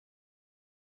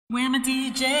Where my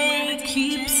DJ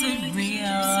keeps it real.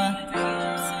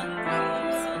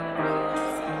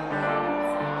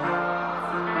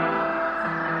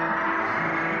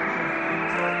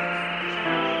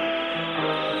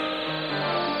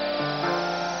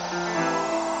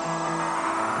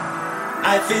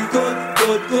 I feel good,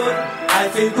 good, good. I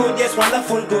feel good, yes,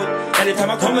 wonderful, good. Anytime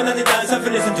I come in on the dance, I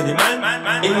feel listen to the man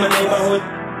in my neighborhood.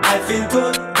 I feel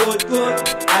good, good, good.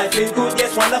 I feel good,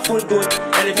 yes, wonderful, good.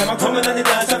 Anytime I come in on the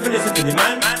dance, I feel listen to the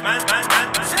man.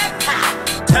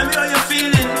 Tell me how you're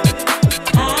feeling.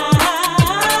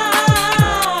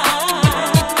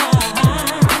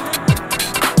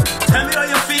 Tell me how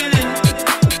you're feeling.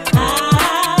 I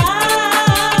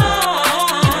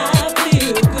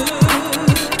feel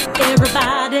good.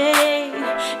 Everybody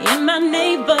in my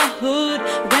neighborhood,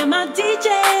 where my DJ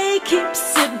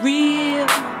keeps it real.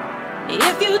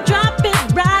 If you drop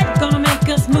it right, gonna make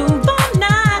us move all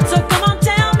night. So come on,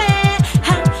 tell me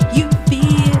how you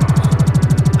feel.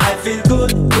 I feel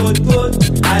good, good,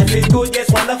 good. I feel good, yes,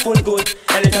 wonderful, good.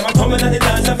 Anytime I come in on the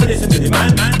dance, I feel listen to the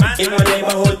man in my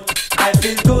neighborhood. I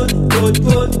feel good, good,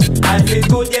 good. I feel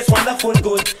good, yes, wonderful,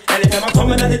 good. Anytime I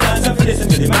come in on the dance, I feel listen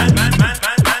to the man.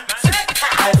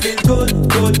 I feel good,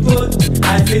 good, good.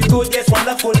 I feel good, yes,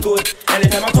 wonderful, good.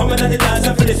 Anytime I come in on the dance,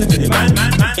 I feel listen to the man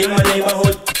in my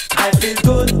neighborhood. I feel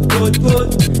good, good,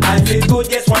 good. I feel good,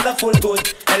 yes, wonderful,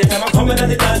 good. Anytime I come in on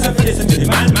the dance, I feel listen to the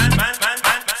man.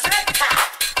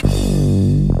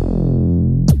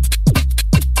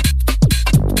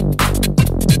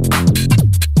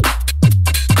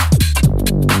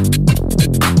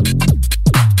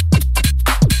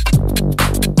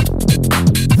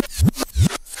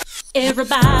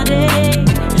 Everybody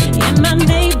in my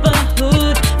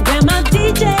neighborhood, where my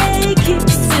DJ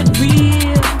keeps it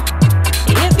real.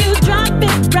 If you drop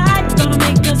it right, gonna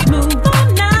make us move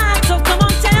all night. So come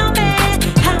on, tell me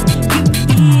how you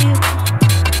feel.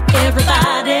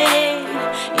 Everybody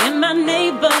in my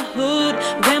neighborhood,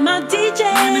 where my DJ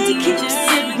keeps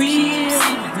it real.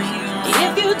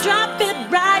 If you drop it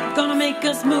right, gonna make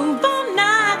us move all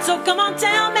night. So come on,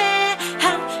 tell me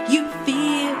how you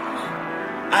feel.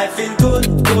 I feel good,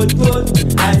 good,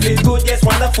 good. I feel good, yes,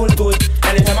 wonderful, good.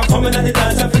 Anytime I come in on the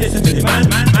dance, I feel listen to the man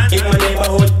in my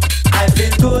neighborhood. I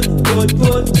feel good, good,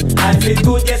 good. I feel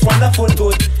good, yes, wonderful,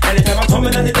 good. Anytime I come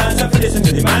in on the dance, I feel listen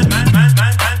to the man.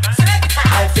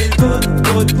 I feel good,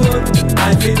 good, good.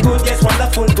 I feel good, yes,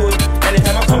 wonderful, good.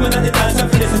 Anytime I come in on the dance, I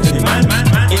feel listen to the man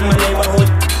in my neighborhood.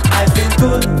 I feel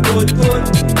good, good, good.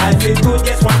 I feel good,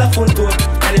 yes, wonderful, good.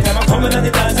 Anytime I come in on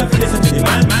the dance, I feel listen to the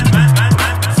man.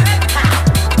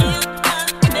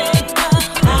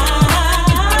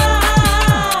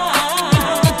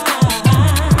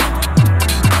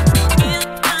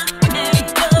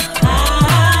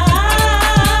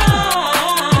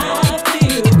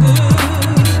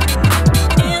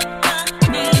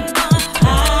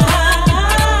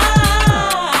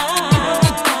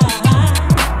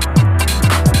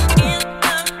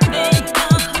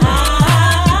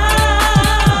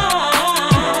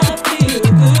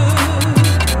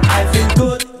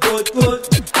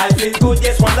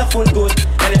 Wonderful, good.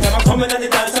 Anytime I come in on the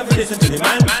dance, I feel listen to the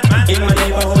man in my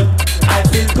neighborhood. I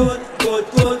feel good, good,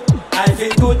 good. I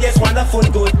feel good, yes, wonderful,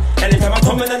 good. Anytime I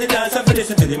come in on the dance, I feel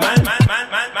listen to the man.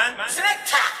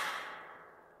 Selector.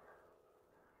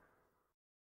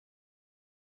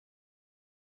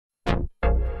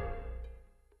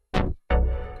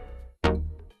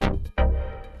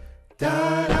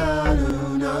 Da da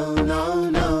no no no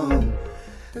no.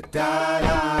 Da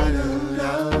da no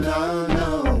no no no.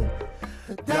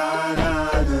 Da da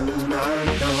no no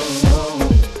no.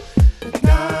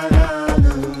 Da da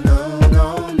no no no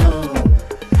no.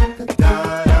 Da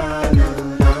da no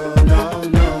no no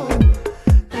no. Da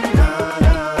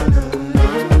da no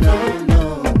no no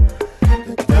no.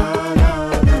 Da da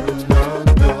no no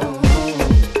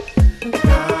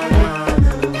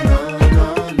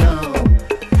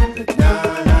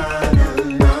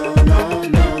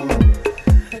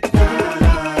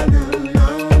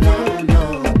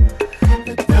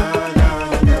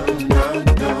no. No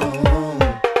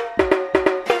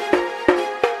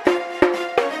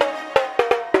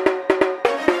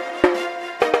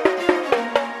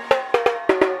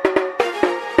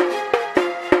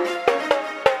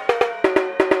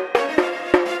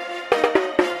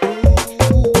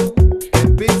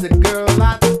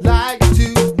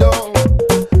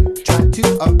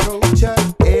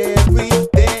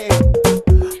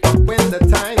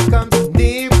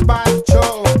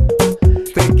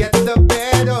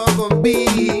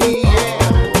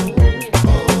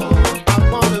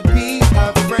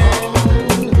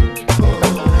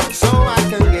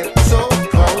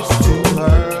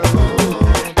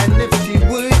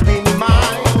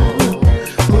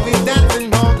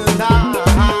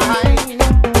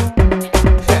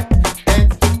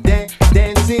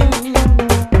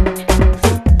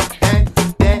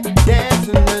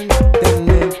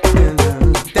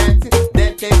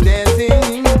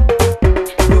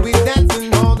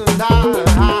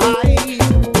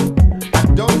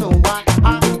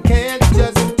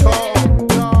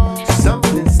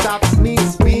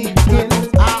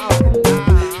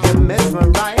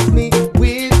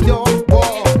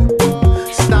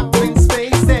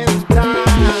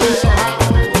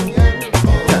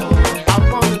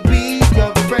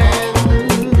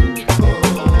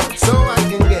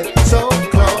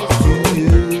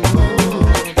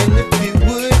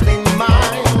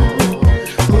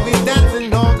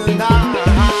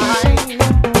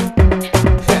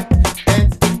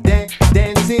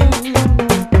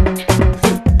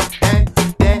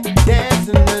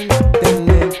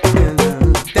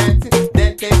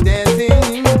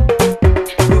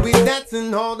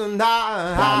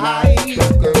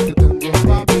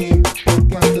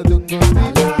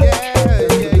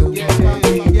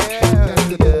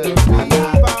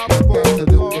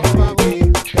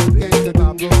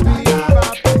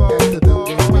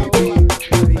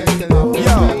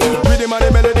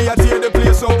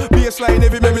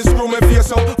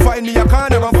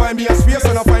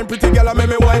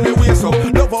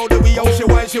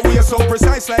she wear so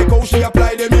precise like how she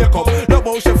apply the makeup. Love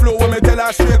how she flow when me tell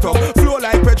her straight up. Flow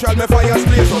like petrol, me fire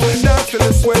straight up. Dance till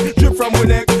the sweat drip from we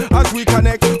neck as we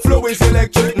connect. Flow is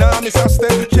electric, nah miss a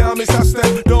step, can't miss a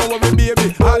step. Don't worry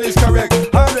baby, all is correct.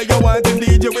 All that you want in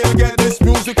DJ will get this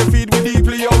music to feed me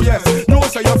deeply, oh yes. Know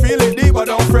so you feel it deep but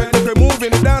don't fret. If we move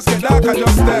in the dance get dark and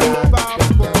just step.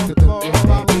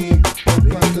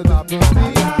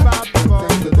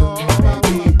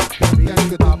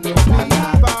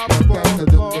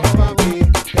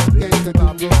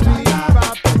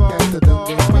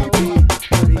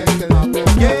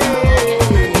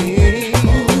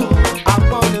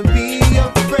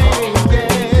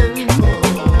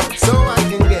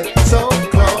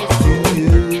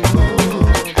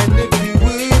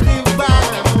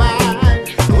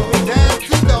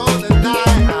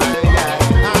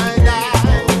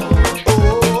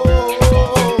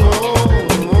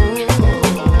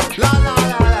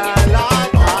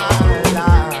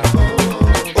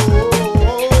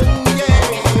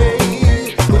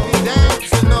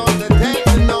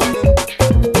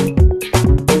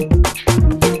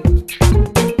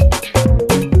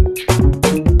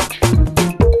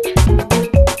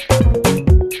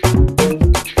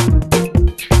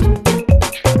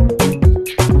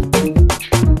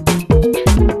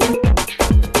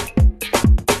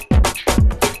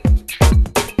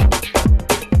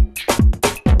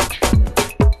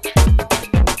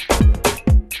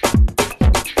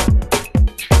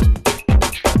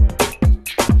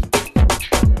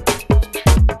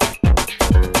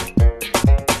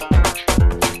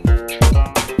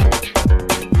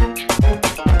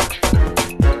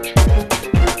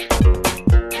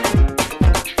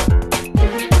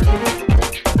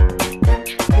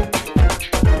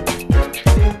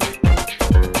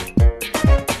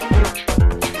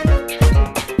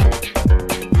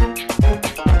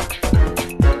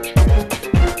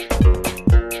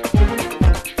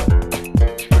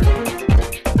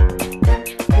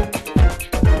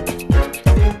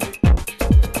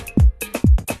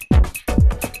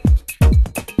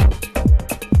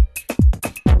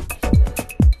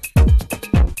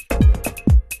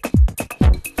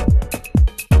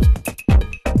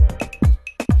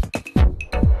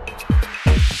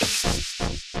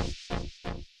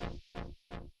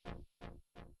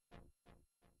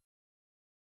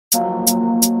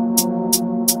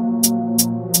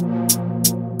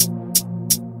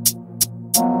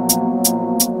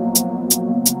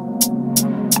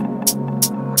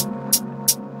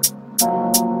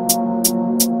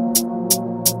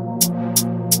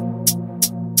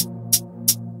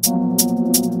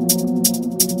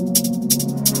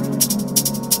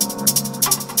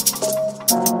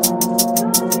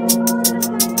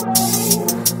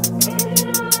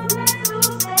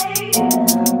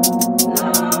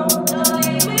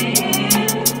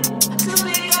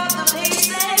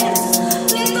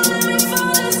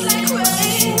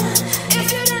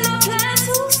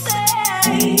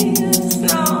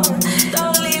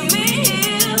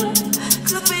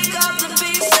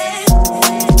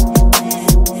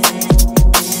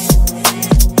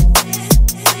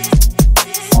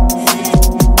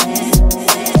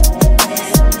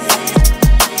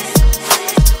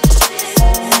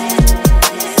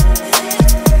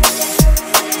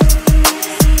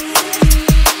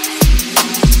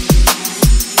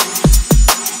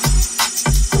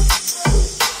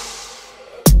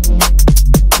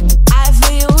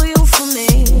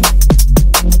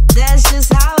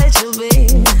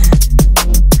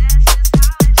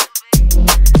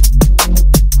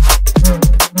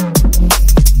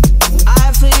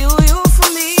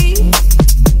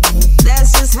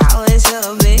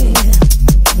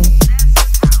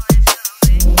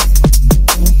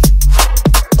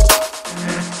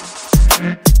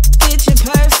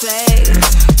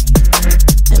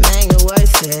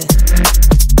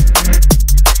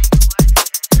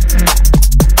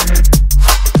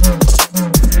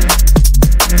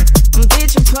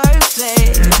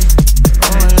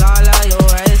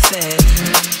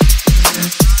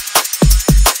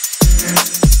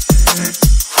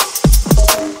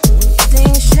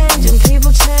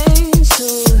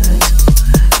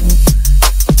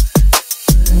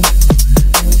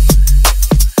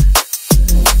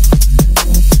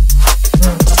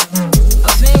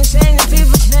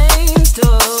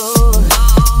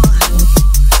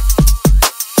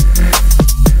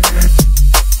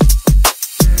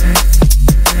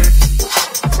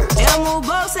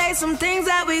 some things.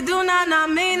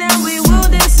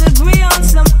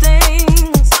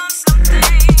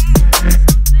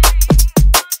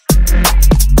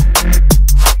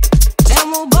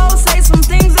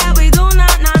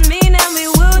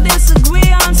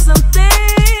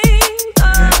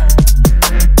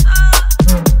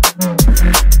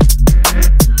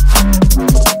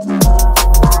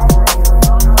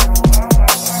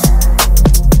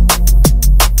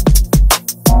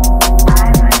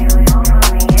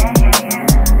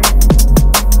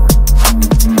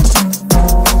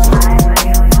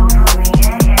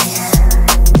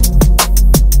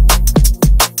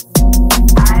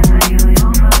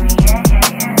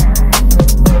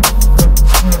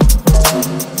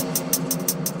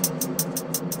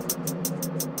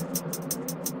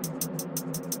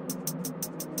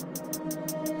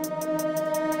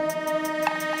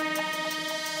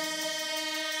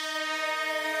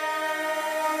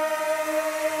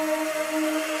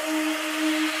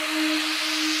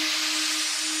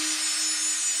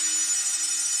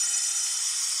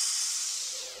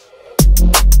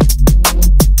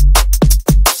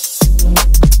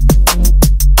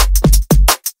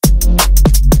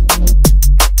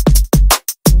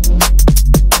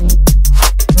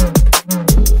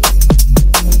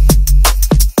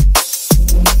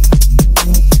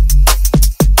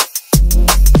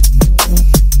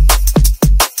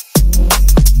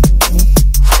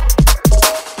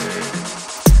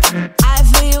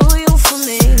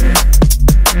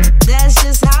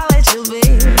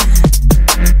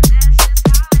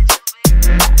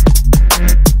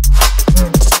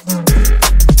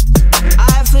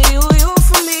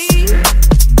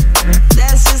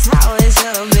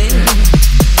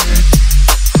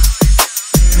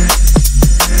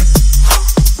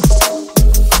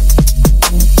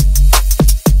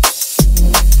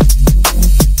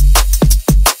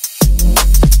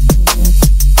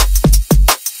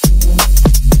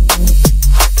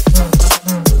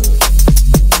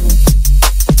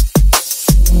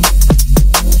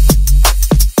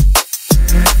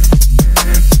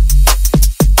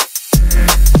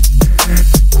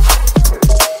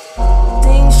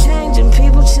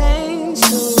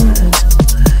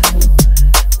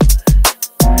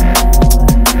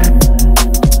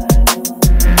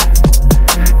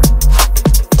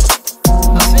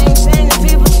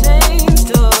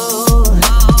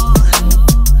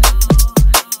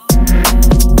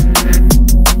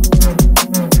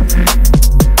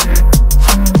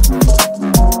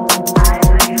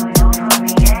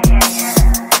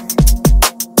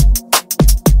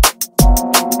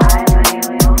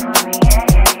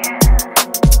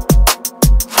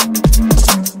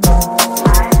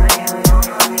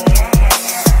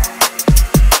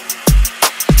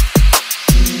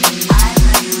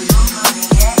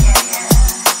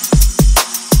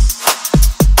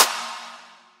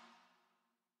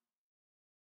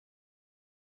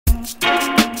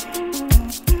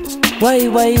 Why?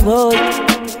 No.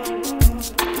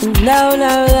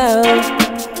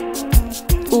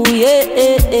 Ooh, yeah.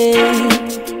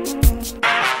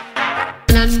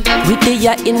 We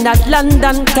there in that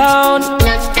London town,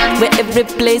 where every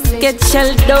place gets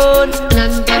shelled down.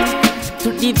 To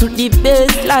the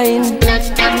baseline,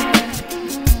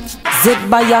 Z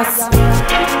bias,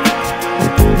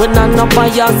 banana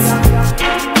bias,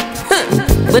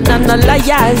 banana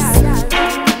liars,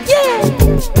 yeah,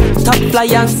 top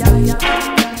flyers,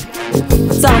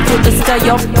 sound to the sky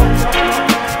up,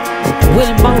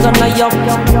 will bang on a up,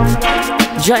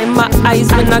 dry my eyes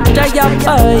when I dry up,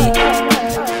 eye,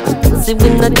 see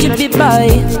when I ghbo by,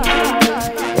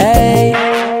 hey.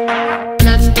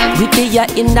 We there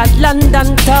in that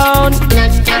London town,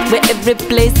 where every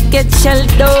place gets shelled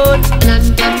down.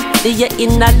 There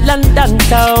in that London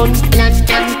town,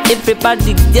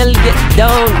 everybody they'll get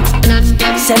down.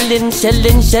 Shelling.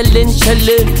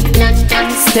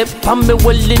 Step on me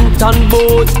Wellington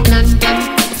boat.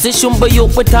 Say shumba you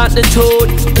without the toad.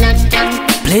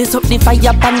 Blaze up the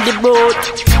fire on the boat.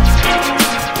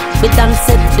 We done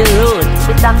set the road.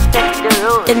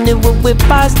 Anywhere we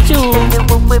pass through.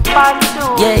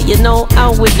 Yeah, you know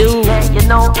how we do. You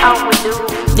know how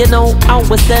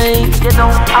we sing.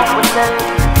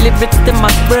 Lyrics to my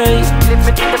brain.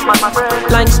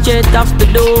 Line straight off the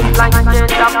dome.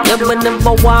 Yeah, we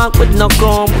never walk with no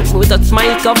comb. With a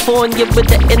microphone, yeah, with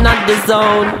the inner the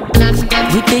zone.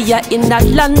 We there in that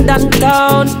London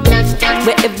town,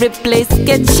 where every place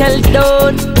gets shelled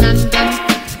down.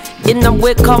 In a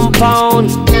way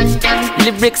compound,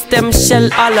 lyrics them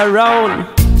shell all around.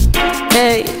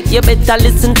 Hey, you better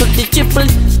listen to the triple,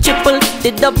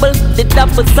 the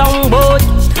double soundboard.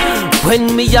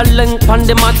 When me a link on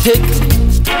the matic,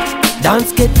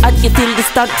 dance get at you till the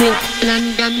starting.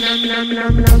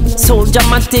 So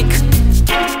dramatic,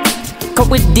 cause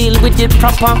we deal with it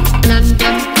proper.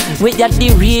 We are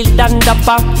the real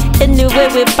dandapa. Anyway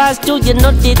we pass through, you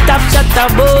know the top shutter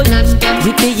boy.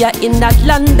 We there in that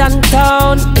London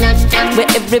town, where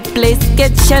every place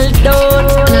gets shelled down.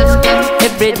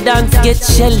 Every dance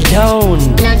gets shelled down.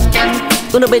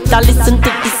 Gonna better listen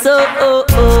to the soul.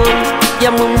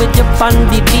 Yeah, when we jump on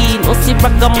the beat, no see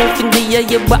ragamuffin the air,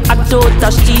 yeah, but I don't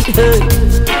touch the hey.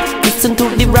 Listen to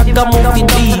the ragamuffin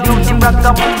beat.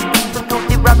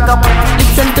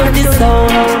 Listen to the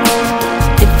sound.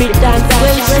 If it dance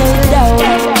well, shell down.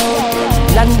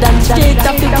 London straight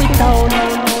up in the town.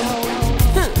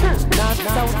 North,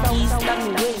 south, east and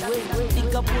west.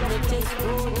 Pick up on the chest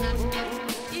road.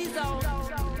 Ease out.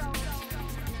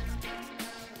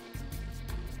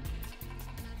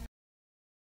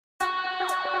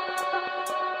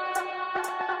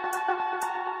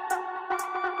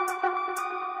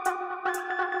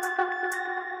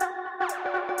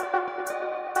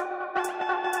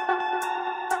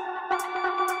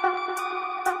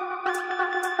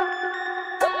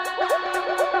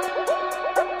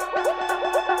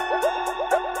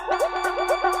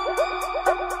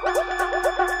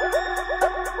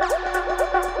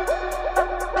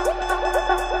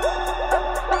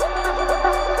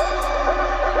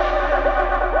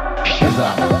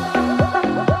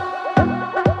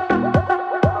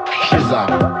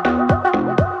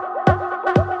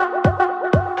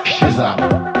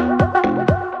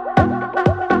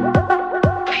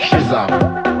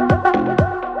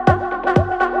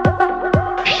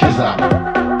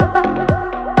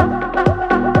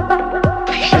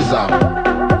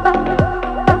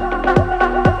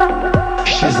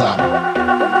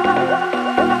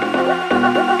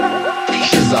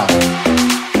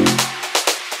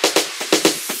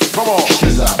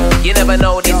 You never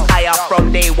know this higher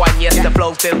from day one, yes, the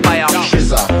flow's been fire.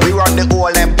 We run the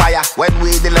whole empire, when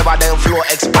we deliver them flow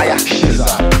expire.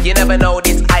 You never know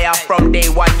this higher from day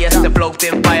one, yes, the flow's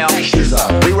been fire.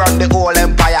 We run the whole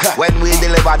empire, when we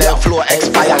deliver them flow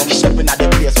expire. Stepping at the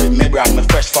place with me brand, me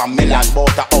fresh from Milan,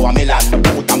 about a hour Milan. Me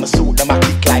boot and me suit, them a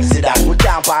kick like Zidane. We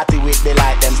can't party with the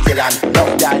light, them still on.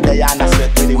 Love guy, they and I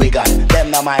sweat with the wig on.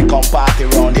 Them no mind come party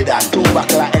round the dan. Two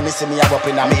back like any see me have up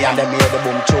in a me and them hear the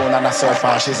boom tune and I surf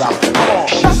and she's up. Come on,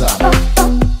 she's up.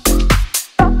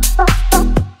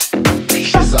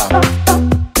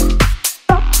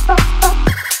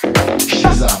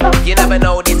 You never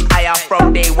know this higher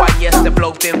from day one, yes, the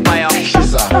flow's been fire.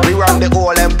 We run the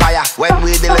whole empire, when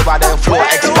we deliver them flow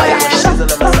expire. Shizzle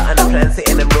on my side and the plan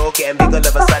sitting and roll, getting big all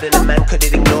of a sudden the man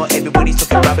couldn't ignore. Everybody's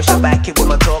talking rubbish, I back it with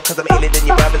my talk, cause I'm iller than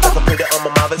your brothers, I can put it on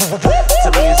my mothers. To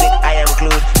music, I am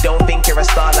glued, don't think you're a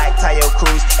star like Tayo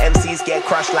Cruz. MCs get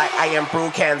crushed like I am brew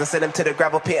cans, I send them to the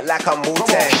gravel pit like I'm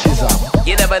Wu-Tang.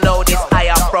 You never know this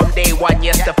higher from day one,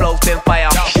 yes, the flow's been fire.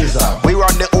 We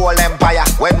run the whole empire,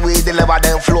 when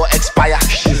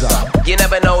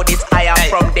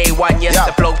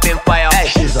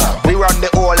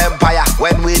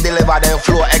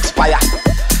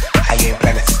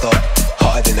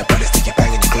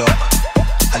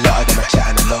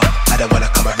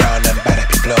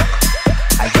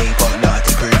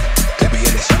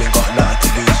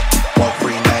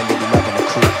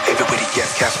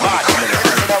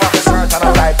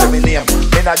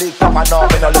Me no dig papa, no,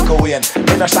 me no look away.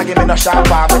 Me no shaggy, me no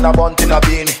sharper, me no bunt in a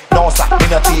beanie. No sir, me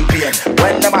no T-pain.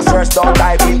 When them a search, don't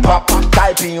type in pop,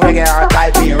 type in reggae or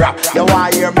type in rap. You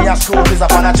want hear me a school is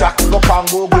up on a track. Go on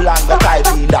Google and go type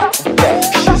in that.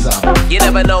 You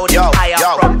never know this higher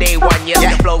from day one. Yes,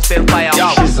 the flow's been fire.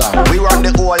 We run the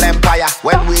whole empire.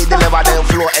 When we deliver, them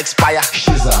flow expire.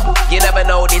 You never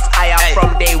know this higher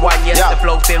from day one. Yes, the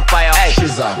flow's been fire.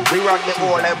 We run the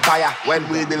whole empire. When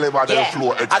we deliver, them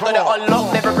flow expire. I got it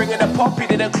unlocked, never bringing a pop. You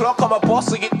didn't clock, I'm a boss.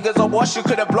 So you niggas a wash, you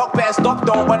could've blocked. Better stop,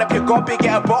 don't run up your gob,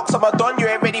 get a box. I'm a don, you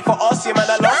ain't ready for us, you man,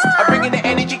 I lost. I'm bringing the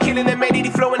energy, killing the melody,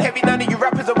 flowing heavy. None of you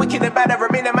rappers are wicked and bad. I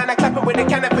remain a man, I clapping with the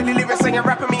cannon for the lyrics, singing,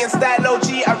 rapping me in style.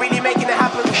 OG, I really making it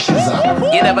happen.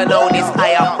 You never know this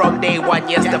higher from day one.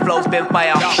 Yes, the flow's been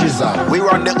fire. We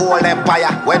run the whole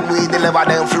empire. When we deliver,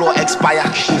 them flow expire.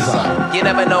 You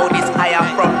never know this higher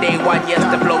from day one. Yes,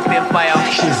 the flow's been fire.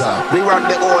 We run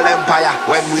the whole empire.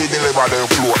 When we deliver, them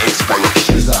flow expire.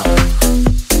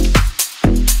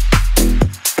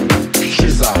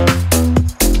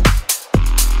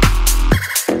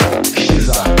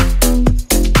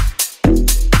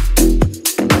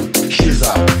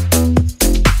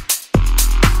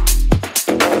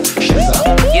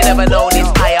 You never know this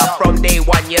higher from day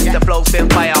one. Yes, the flow's been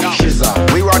fire.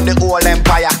 We run the whole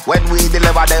empire. When we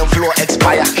deliver, them flow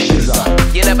expire.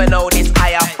 You never know this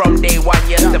higher from day one.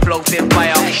 Yes, the flow's been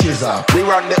fire. We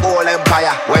run the whole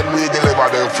empire. When we deliver,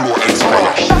 them flow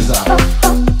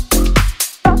expire.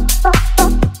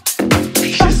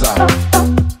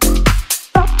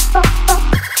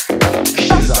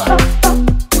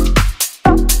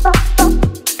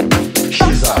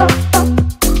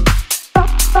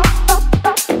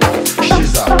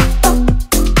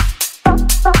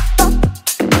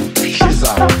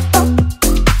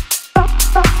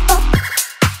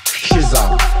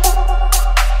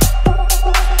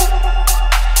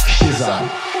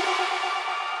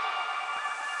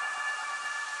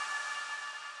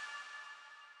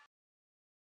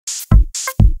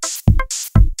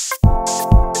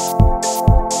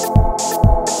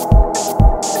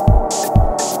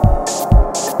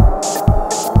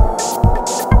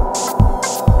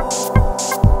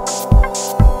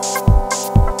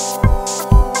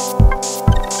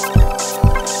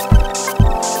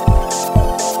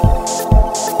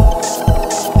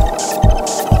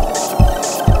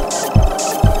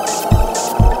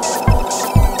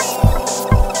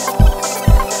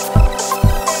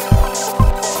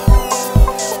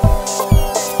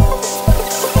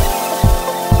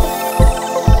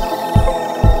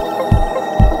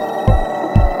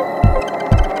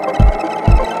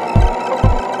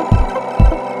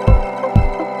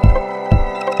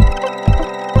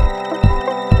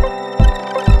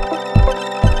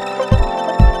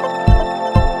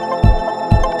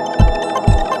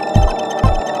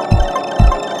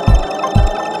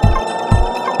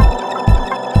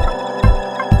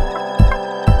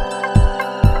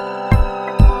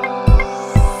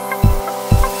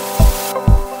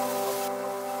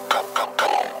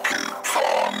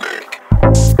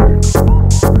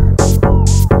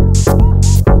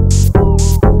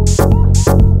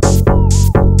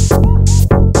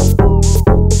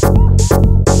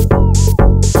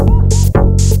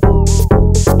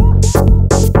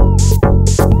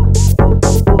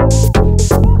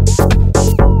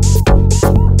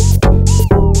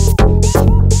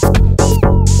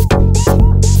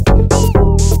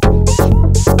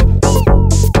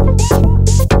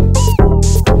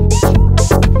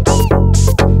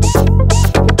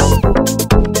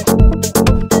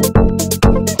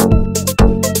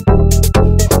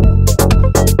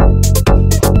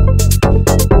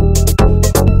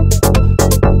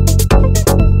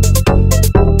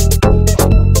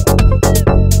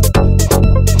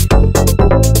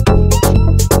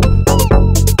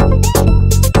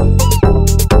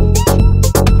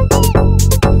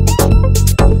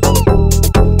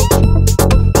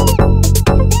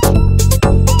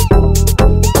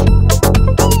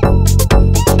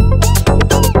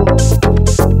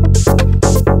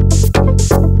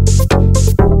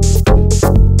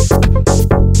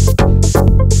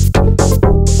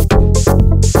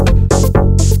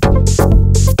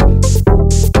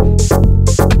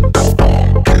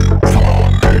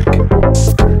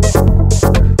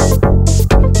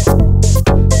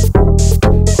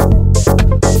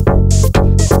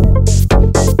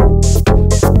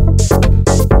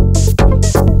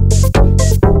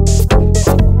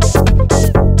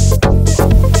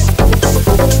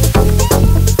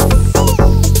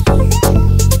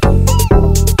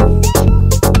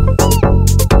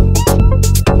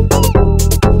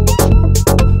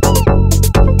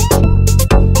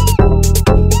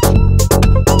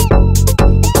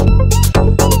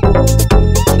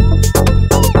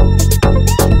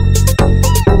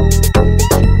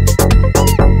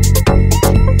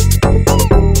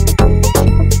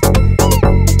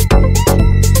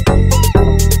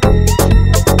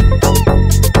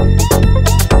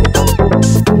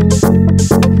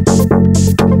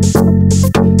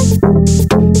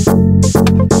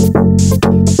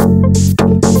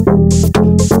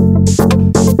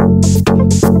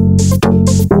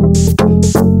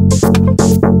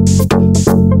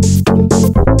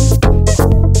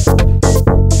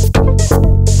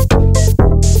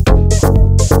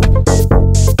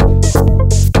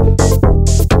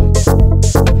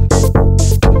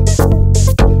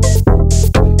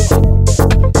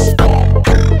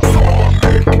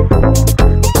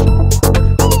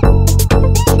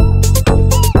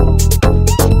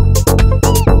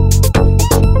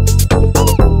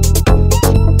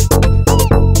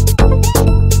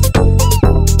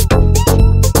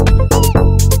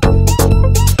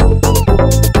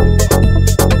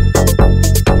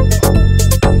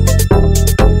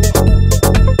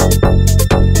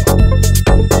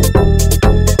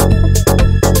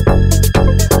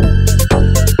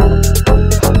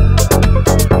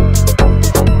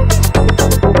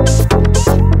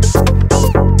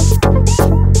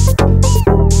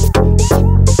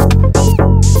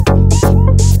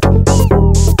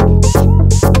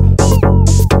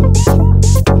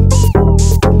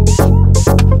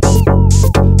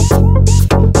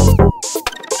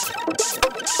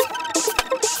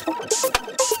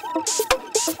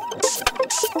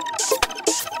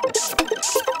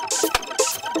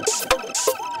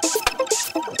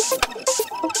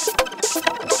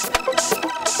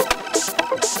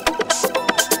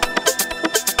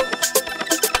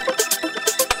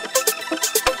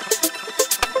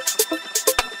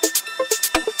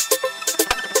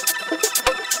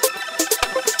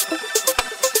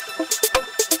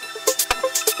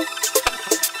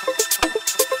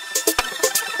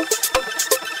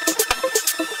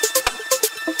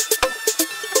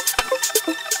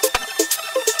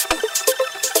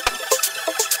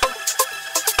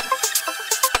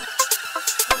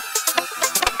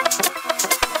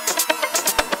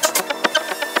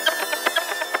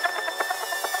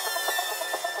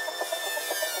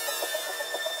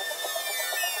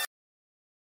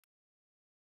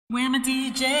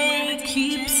 DJ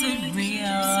keeps it real.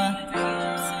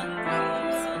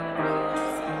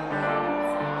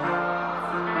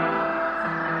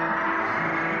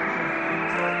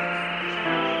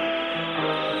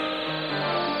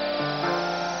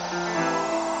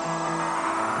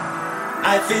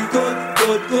 I feel good,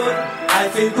 good, good. I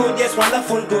feel good, yes,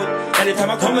 wonderful, good. Anytime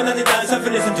I come in on the dance, I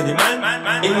feel listen to the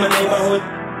man in my neighborhood.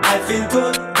 I feel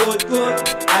good, good,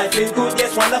 good. I feel good,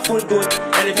 yes, wonderful, good.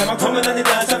 Anytime I come in on the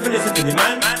dance, I feel listen to the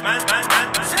man.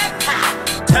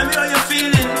 Tell me how you're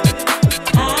feeling.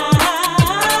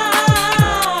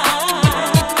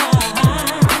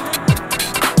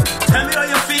 Tell me how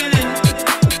you're feeling.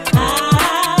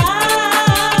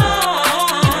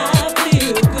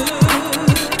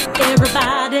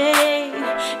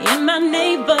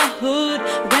 Neighborhood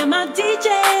where my DJ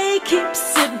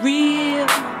keeps it real.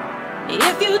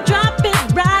 If you drop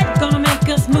it right, gonna make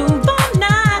us move all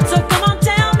night. So come on,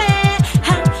 tell me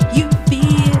how you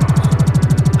feel.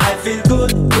 I feel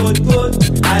good, good,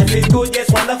 good. I feel good, yes,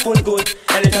 wonderful, good.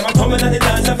 Anytime I come in on the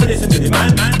dance, I feel listen to the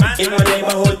man in my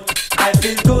neighborhood. I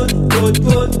feel good, good,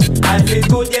 good. I feel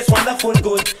good, yes, wonderful,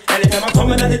 good. Anytime I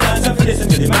come in on the dance, I feel listen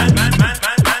to the man.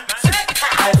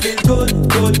 I feel good,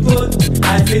 good, good.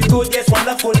 I feel good, yes,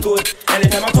 wonderful, good.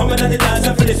 Anytime I come in on the dance,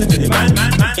 I feel listen to the man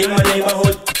in my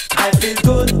neighborhood. I feel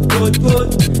good, good,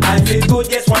 good. I feel good,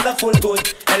 yes, wonderful,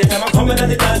 good. Anytime I come in on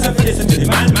the dance, I feel listen to the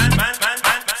man.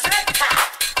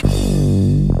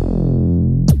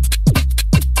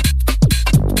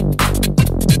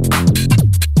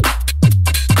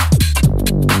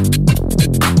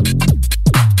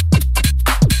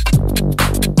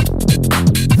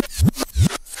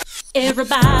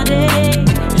 Everybody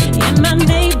in my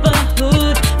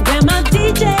neighborhood where my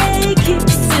DJ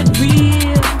keeps it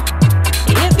real.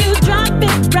 If you drop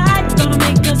it right, gonna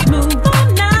make us move all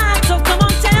night. So come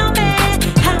on, tell me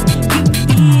how you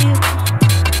feel.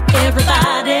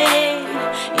 Everybody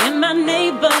in my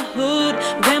neighborhood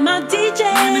where my DJ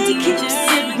keeps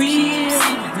it real.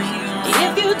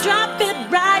 If you drop it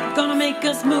right, gonna make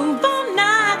us move all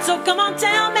night. So come on,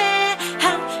 tell me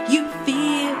how you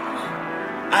feel.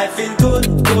 I feel good,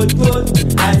 good,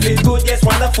 good. I feel good, yes,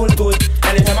 wonderful, good.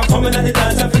 Anytime I come in on the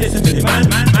dance, I feel listen to the man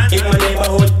in my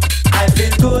neighborhood. I feel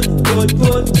good, good,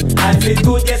 good. I feel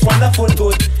good, yes, wonderful,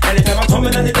 good. Anytime I come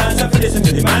in on the dance, I feel listen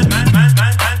to the man.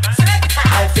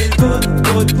 I feel good,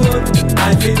 good, good.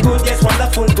 I feel good, yes,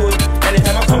 wonderful, good.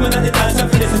 Anytime I come in on the dance, I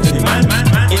feel listen to the man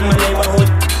in my neighborhood.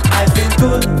 I feel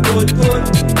good, good, good.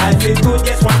 I feel good,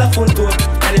 yes, wonderful, good.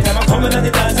 Anytime I come in on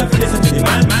the dance, I feel listen to the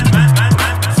man.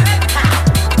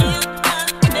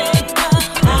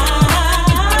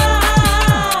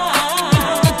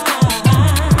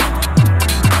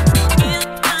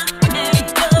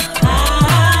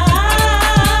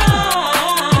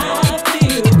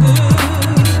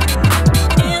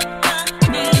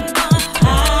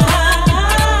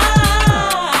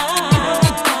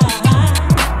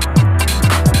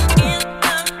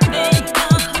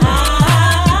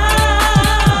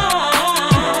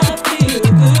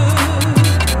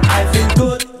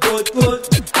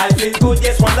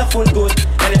 Wonderful, good.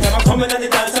 Anytime I come in on the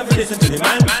dance, I feel listen to the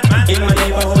man in my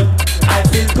neighborhood. I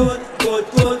feel good, good,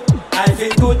 good. I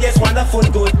feel good, yes, wonderful,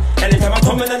 good. Anytime I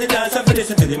come in on the dance, I feel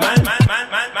listen to the man.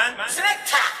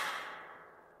 Selector.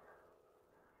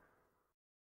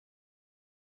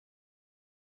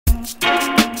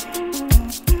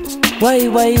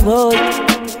 Why, no.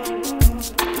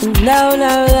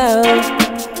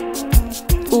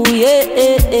 Ooh, yeah.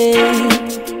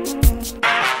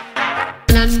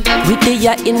 We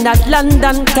there in that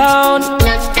London town,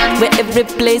 where every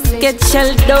place gets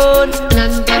shelled down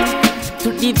to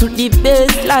the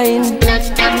baseline.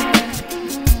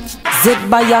 Z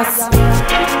bias,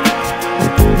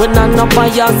 banana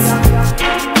bias,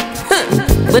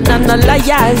 banana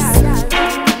liars,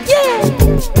 yeah.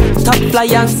 Top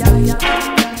flyers,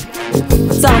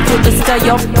 sound to the sky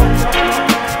up,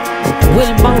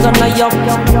 will bang on a up.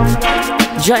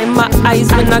 Dry my eyes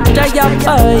when I dry up,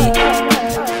 eye.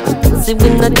 See we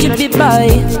not ghbo,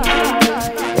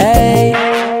 hey.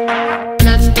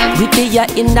 We there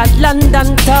in that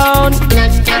London town,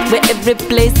 where every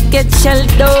place gets shelled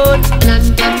down.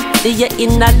 There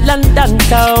in that London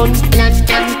town,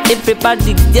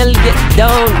 everybody girl get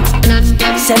down.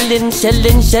 Shelling.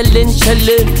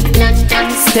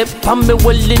 Step on me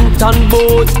Wellington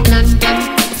boat.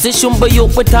 See Shumba you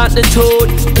without the toad.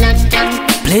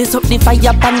 Blaze up the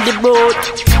fire on the road.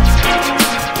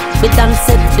 We done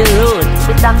set the road.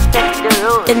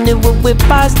 Anywhere we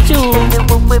pass through.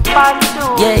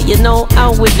 Yeah, you know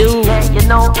how we do. You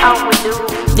know how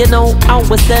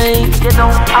we sing.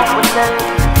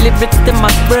 Lyrics to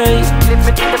my brain,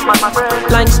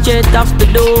 flying straight off the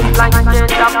dome.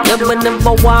 You will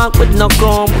never walk with no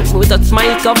chrome. With a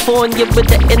microphone, you with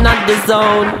the inner the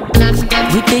zone.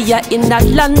 We be ya in that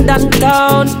London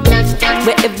town,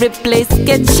 where every place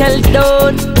gets shelled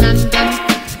down.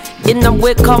 In a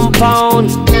way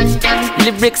compound,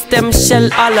 lyrics them shell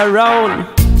all around.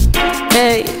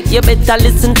 Hey, you better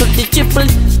listen to the triple,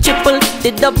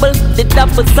 the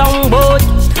double soundboard.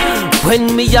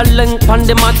 When me a link on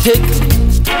the matic,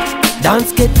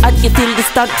 dance get at you till the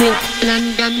starting.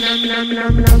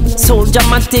 So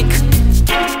dramatic,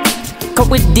 cause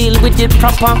we deal with it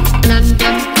proper.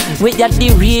 We are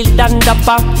the real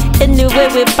dandapa. Anyway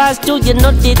we pass through, you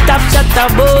know the top shutter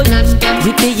boy.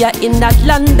 We be ya in that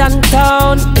London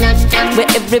town, where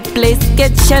every place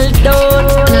gets shelled down.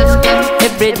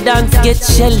 Every dance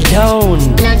gets shelled down.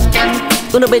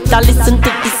 Gonna better listen to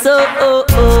this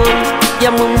yeah,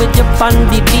 when we jump on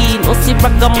the beat, no see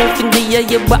ragamuffin the yeah,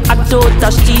 yeah, but I don't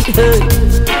touch the hey.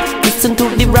 Listen to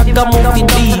the ragamuffin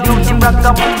beat.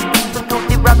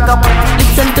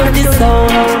 Listen to the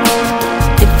sound.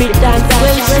 If it dance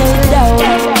well, shut down.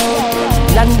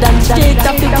 London straight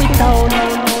up in the town.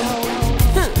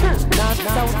 North,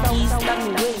 south, east and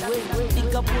west.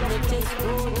 Pick up on the chest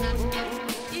road.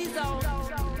 Ease out.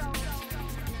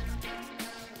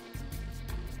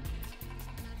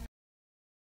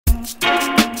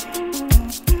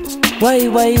 Why,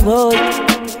 no.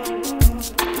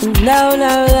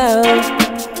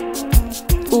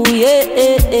 Ooh, yeah.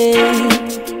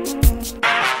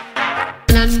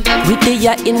 We be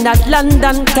ya in that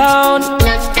London town,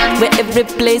 where every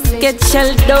place gets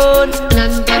shelled down.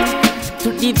 To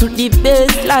the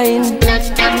baseline,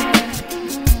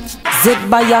 Z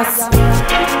bias,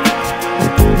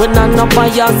 banana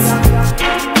bias,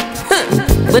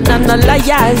 banana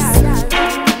liars.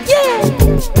 Yeah,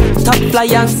 top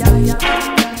flyers,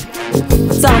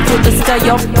 sound to the sky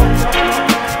up.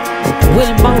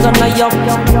 Will bang on a up.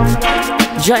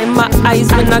 Dry my eyes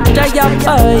when I dry up.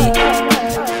 Aye.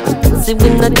 See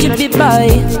when I ghbo boy.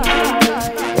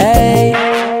 Hey.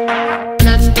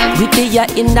 We be ya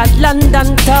in that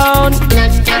London town,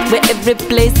 where every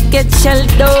place gets shelled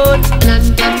down.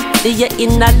 Be ya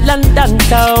in that London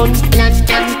town,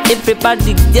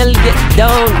 everybody girl get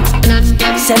down.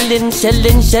 Shelling.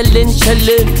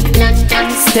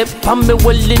 Step on me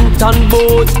Wellington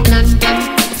boat.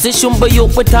 Say shumba yo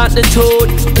without the toad.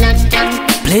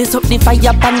 Blaze up the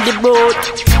fire on the road.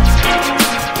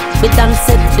 We done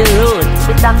set the road.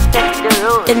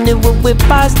 Anywhere we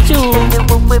pass through.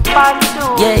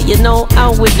 Yeah, you know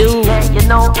how we do. You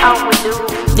know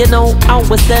how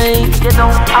we sing.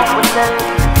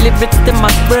 Lyrics to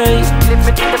my brain,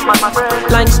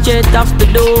 flying straight off the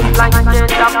dome.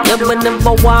 You will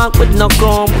never walk with no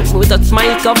chrome. With a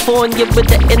microphone, you with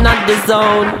the inner the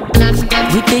zone.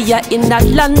 We be ya in that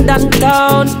London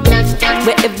town,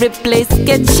 where every place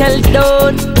gets shelled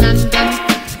down.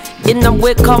 In a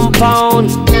way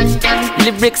compound,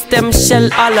 lyrics them shell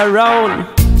all around.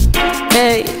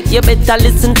 Hey, you better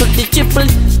listen to the triple,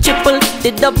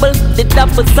 the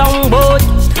double soundboard.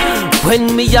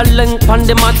 When me a link on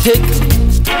the matic,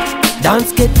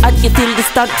 dance get at you till the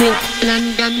starting.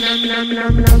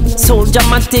 So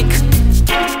dramatic,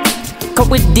 cause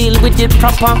we deal with it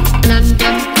proper.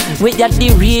 We are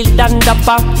the real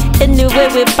dandapa. Anyway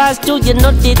we pass through, you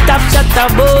know the top shutter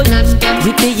boy.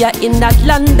 We be ya in that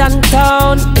London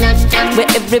town, where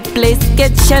every place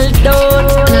gets shelled down.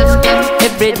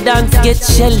 Every dance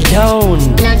gets shelled down.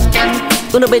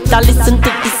 Gonna better listen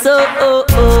to this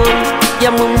yeah,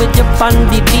 when we jump on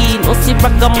the beat, no see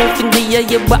ragamuffin the yeah,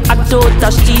 yeah, but I don't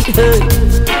touch the hey.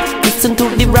 Listen to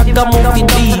the ragamuffin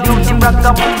beat.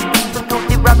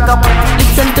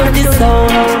 Listen to the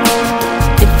sound.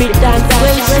 If it dance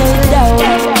well, shut down.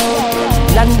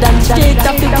 London straight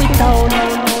up in the town.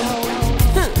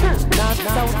 North,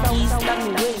 south, east and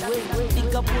west.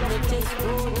 Pick up on the chest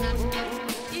road.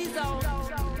 Ease out.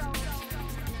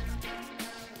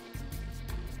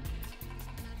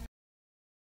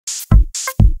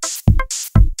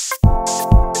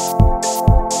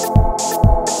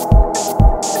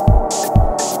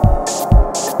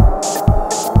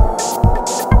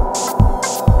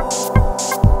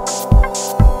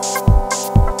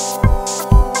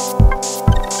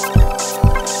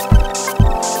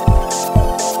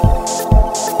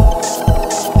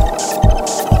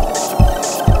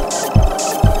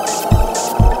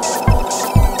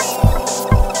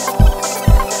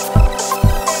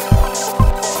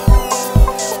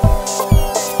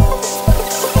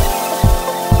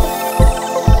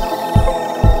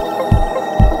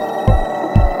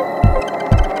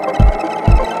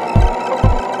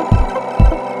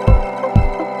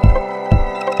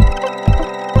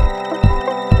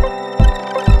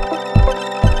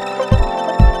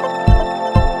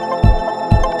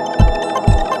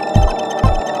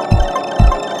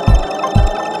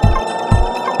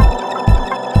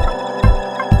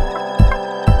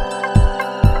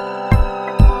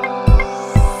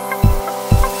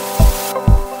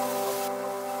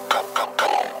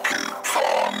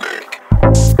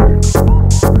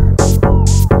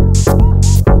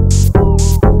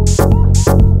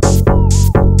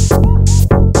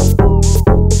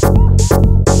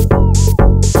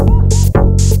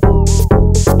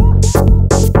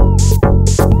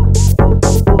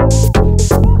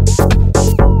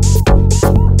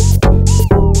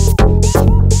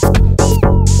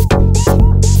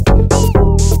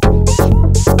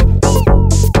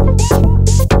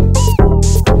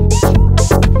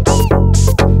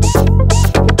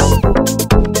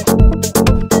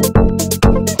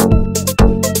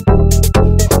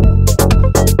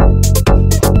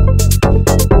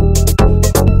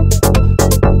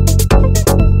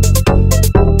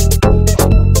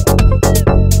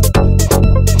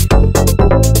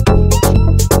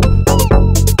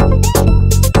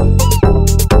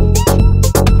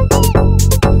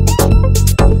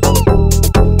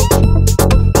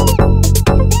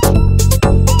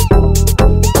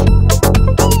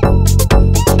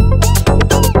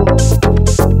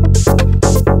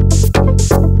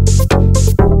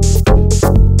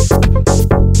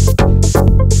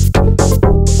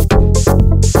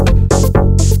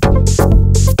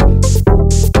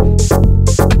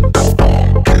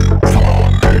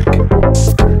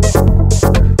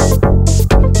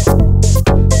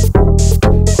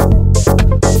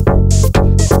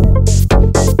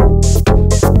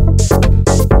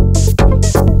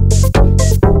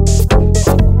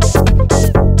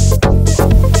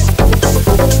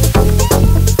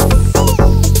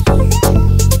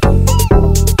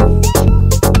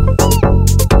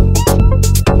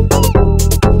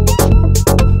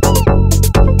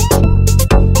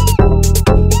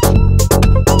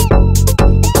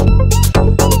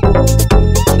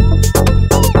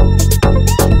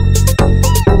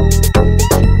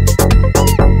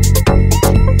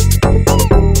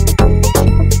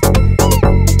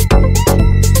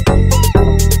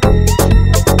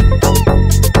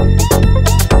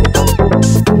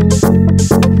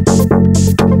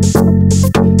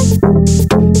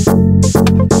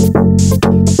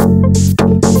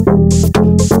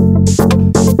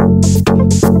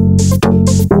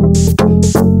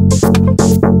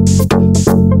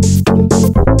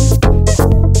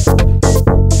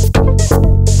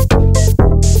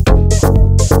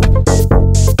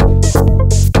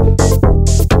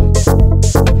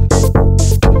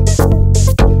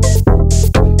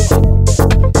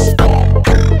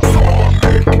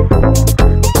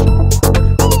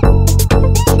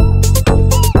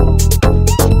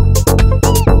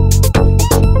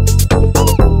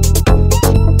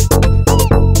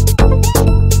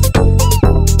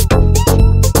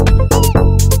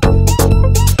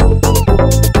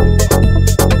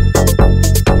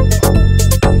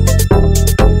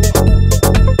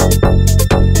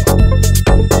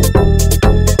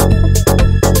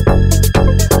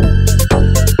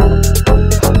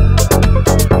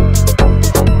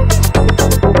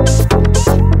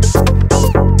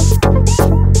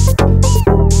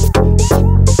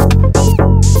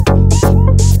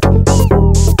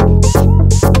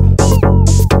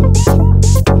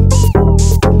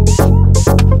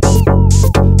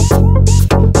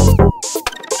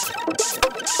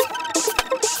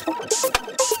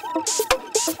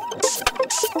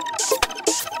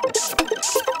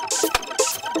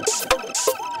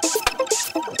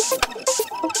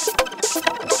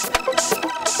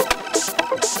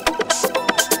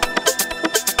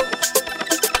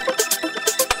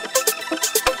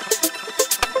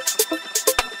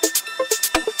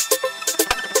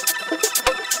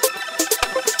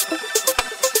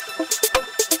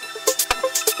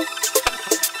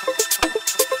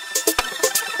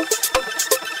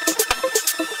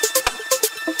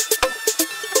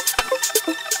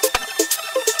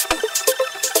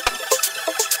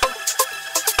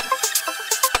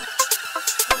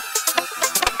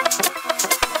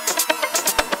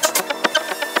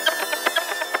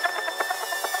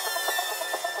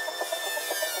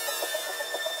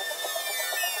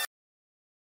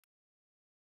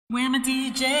 Where my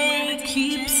DJ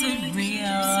keeps it real.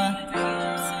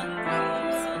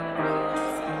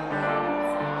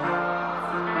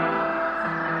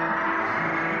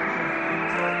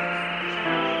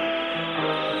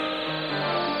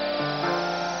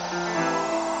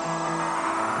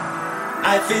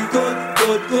 I feel good,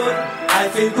 good, good. I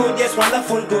feel good, yes,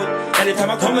 wonderful, good. Anytime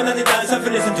I come in on the dance, I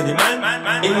feel listen to the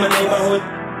man in my neighborhood.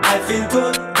 I feel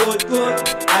good, good, good.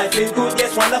 I feel good,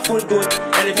 yes, wonderful, good.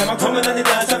 Anytime I come in on the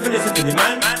dance, I feel listen to the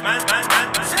man.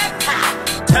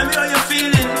 Tell me how you're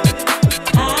feeling.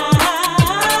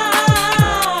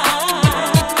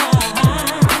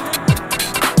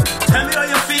 Tell me how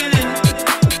you're feeling.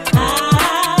 I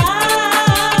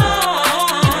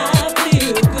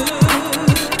feel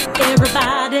good.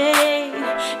 Everybody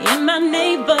in my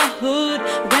neighborhood,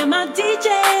 where my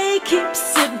DJ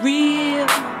keeps it real.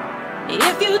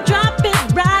 If you drop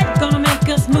it right, gonna make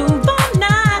us move all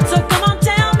night. So come on,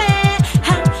 tell me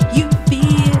how you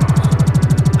feel.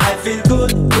 I feel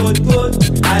good, good,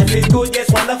 good. I feel good, yes,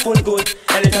 wonderful, good.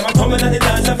 Anytime I come in on the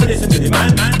dance, I feel listen to the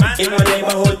man in my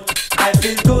neighborhood. I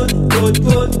feel good, good,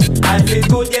 good. I feel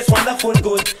good, yes, wonderful,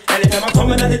 good. Anytime I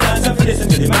come in on the dance, I feel listen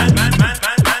to the man.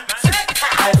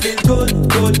 I feel good,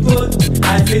 good, good.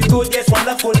 I feel good, yes,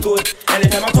 wonderful, good.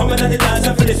 Anytime I come in on the dance,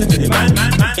 I feel listen to the man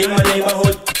in my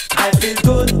neighborhood. I feel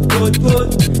good, good,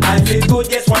 good. I feel good,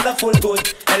 yes, wonderful,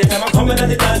 good. Anytime I come in on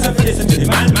the dance, I feel listen to the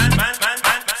man.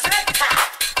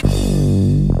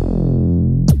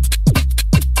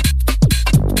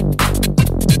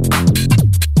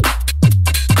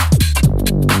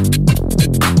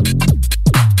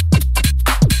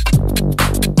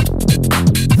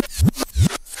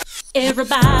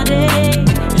 Everybody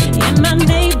in my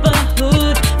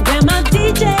neighborhood, where my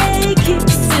DJ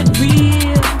keeps it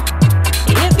real.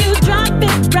 If you drop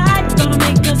it right, gonna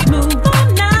make us move all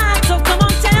night. So come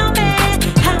on, tell me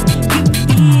how you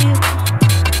feel.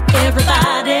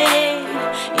 Everybody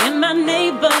in my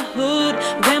neighborhood,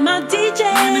 where my DJ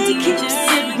keeps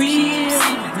it real.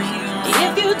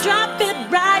 If you drop it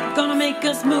right, gonna make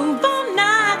us move all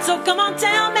night. So come on,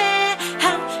 tell me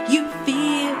how you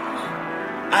feel.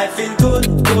 I feel good,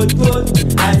 good, good.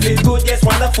 I feel good, yes,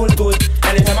 wonderful, good.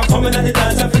 Anytime I come in on the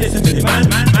dance, I feel listen to the man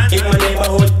in my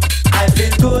neighborhood. I feel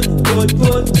good, good,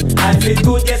 good. I feel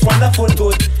good, yes, wonderful,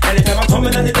 good. Anytime I come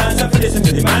in on the dance, I feel listen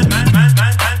to the man.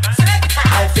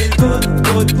 I feel good,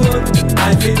 good, good.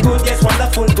 I feel good, yes,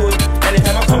 wonderful, good.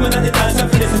 Anytime I come in on the dance, I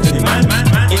feel listen to the man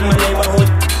in my neighborhood.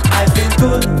 I feel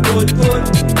good, good, good.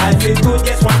 I feel good,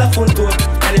 yes, wonderful, good.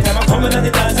 Anytime I come in on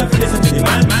the dance, I feel listen to the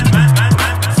man.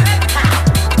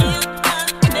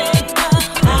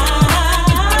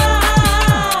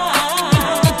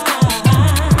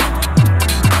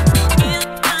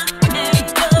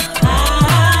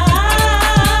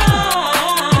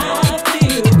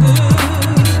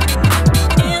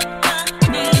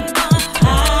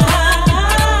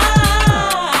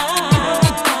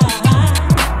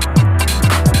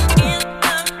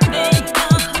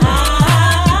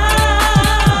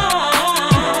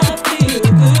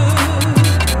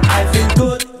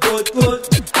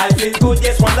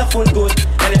 Wonderful, good.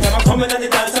 Anytime I come in on the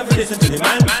dance, I feel listen to the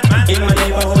man in my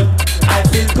neighborhood. I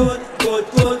feel good, good,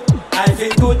 good. I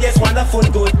feel good, yes, wonderful,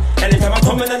 good. Anytime I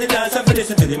come in on the dance, I feel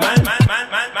listen to the man.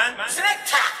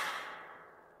 Selector.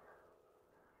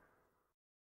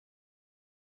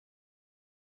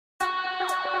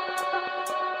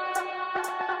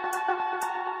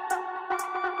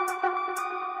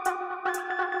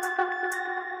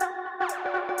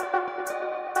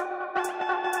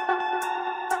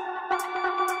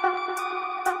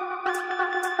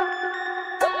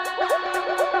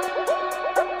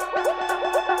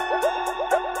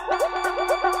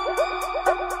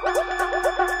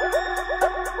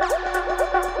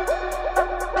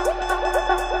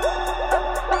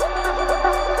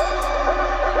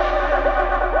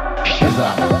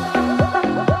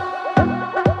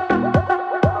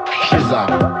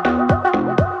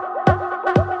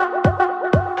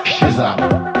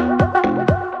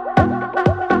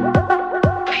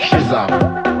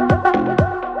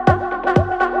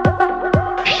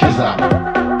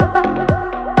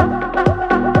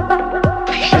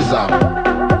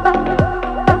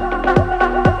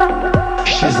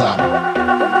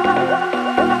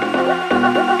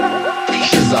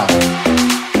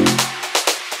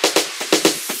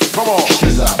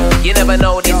 You never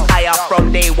know this higher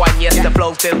from day one, yes, the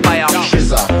flow's been fire.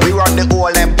 We run the whole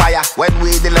empire. When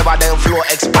we deliver, them flow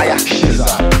expire.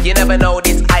 You never know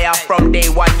this higher from day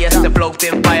one, yes, the flow's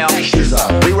been fire.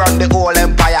 We run the whole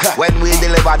empire. When we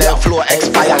deliver, them flow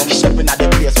expire. Stepping at the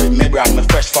place with me brand, me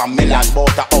fresh from Milan.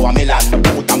 About a hour Milan, me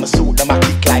boot and me suit, them a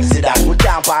kick like Zidane. We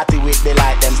can't can't party with the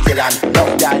light, them still on.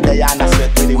 Love girl, they on a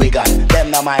sweat with the wig on.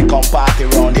 Them no mind come party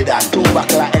round it on. Two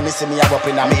back like any see me have up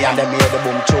in a me and them hear the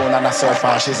boom tune and a surf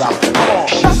and she's on. Come on,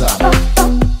 she's on.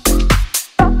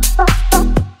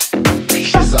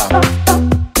 She's on.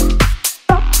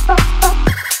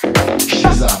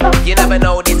 She's on. You never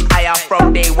know this higher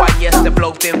from day one, yes, the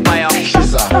flow been fire.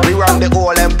 She's on. We run the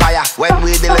whole empire. When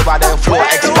we deliver them flow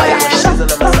expire. She's on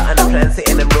my side and the plan,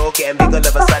 sitting them roll, getting big all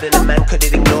of a sudden. The man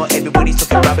couldn't ignore. Everybody's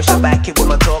talking rubbish. I back it with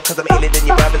my talk, cause I'm iller than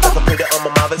your brothers. I can put it on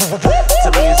my mothers. To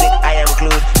music, I am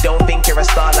glued. Don't think you're a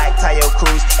star like Tayo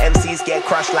Cruz. MCs get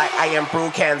crushed like I am brew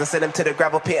cans. I send them to the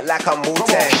gravel pit like I'm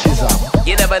Wu-Tang.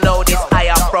 You never know this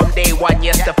higher from day one,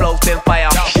 yes, the flow's been fire.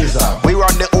 We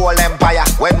run the whole empire.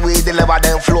 When we deliver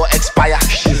them flow expire.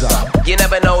 You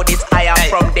never know this higher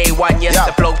from day one, yes,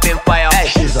 the flow's been fire.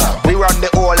 We run the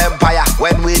whole empire.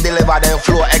 When we deliver them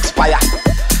flow expire.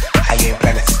 I ain't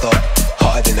planning to stop.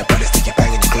 Hotter than a bullet, stick you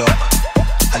banging your Glock.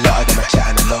 A lot of them are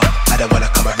chatting a lot. I don't wanna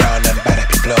come around and bad up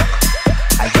your block.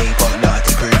 I ain't got nothing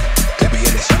to prove. To be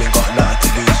honest, you ain't got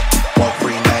nothing to lose.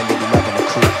 139, they be having a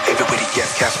crew. Everybody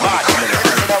gets cash when we coming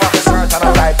around. Me no have a search and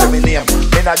a type for me name.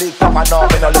 Me no big papa, no,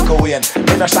 me no look away.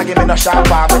 Me no shaggy, me no sharp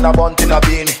bar, me no bunt in a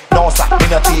beanie. No sir, me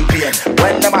no T-pain.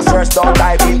 When them a search, don't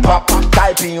type in pop.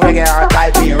 Type in reggae or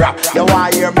type in rap. You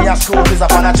want hear me a school is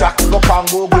up on a track. Go on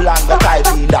Google and go type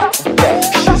in that.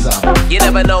 You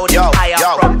never know this higher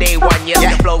from day one, yes,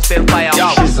 the flow's been fire.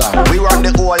 We run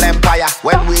the whole empire.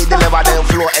 When we deliver them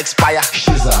flow expire.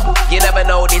 You never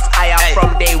know this higher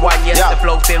from day one, yes, the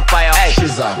flow's been fire.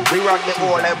 We run the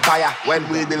whole empire. When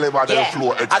we deliver them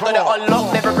flow expire. I got it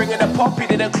unlocked, never bringing a pop. You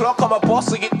didn't clock, I'm a boss,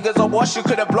 so you niggas are wash. You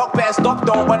could've blocked, better stop.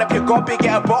 Don't run up your copy,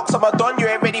 get a box. I'm a don, you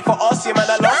ain't ready for us, you man,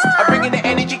 I lost. I'm bringing the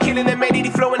energy, killing them, ready,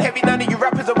 flowing heavy. None of you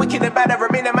rappers are wicked and bad. I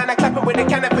remain a man, I clapping with the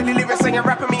cannon for the lyrics, singing,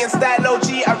 rapping me in style OG.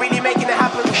 I really making it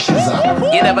happen.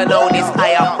 You never know this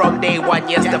higher from day one,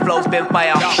 yes, the flow's been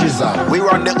fire. We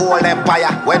run the whole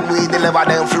empire. When we deliver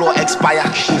them flow expire.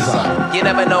 You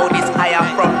never know this higher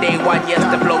from day one, yes,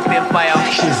 the flow's been fire.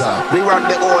 We run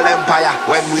the whole empire.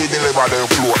 When we deliver them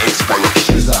flow expire.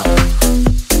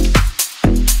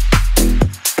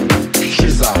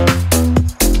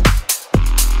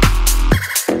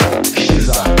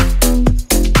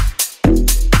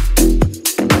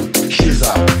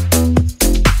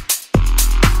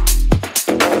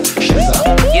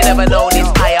 You never know this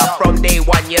higher from day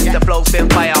one, yes, the flow's been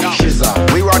fire.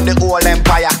 We run the whole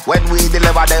empire. When we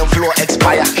deliver them flow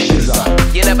expire.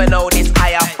 You never know this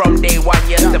higher from day one,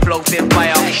 yes, the flow's been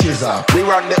fire. We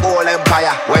run the whole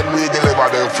empire. When we deliver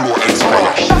them flow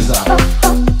expire.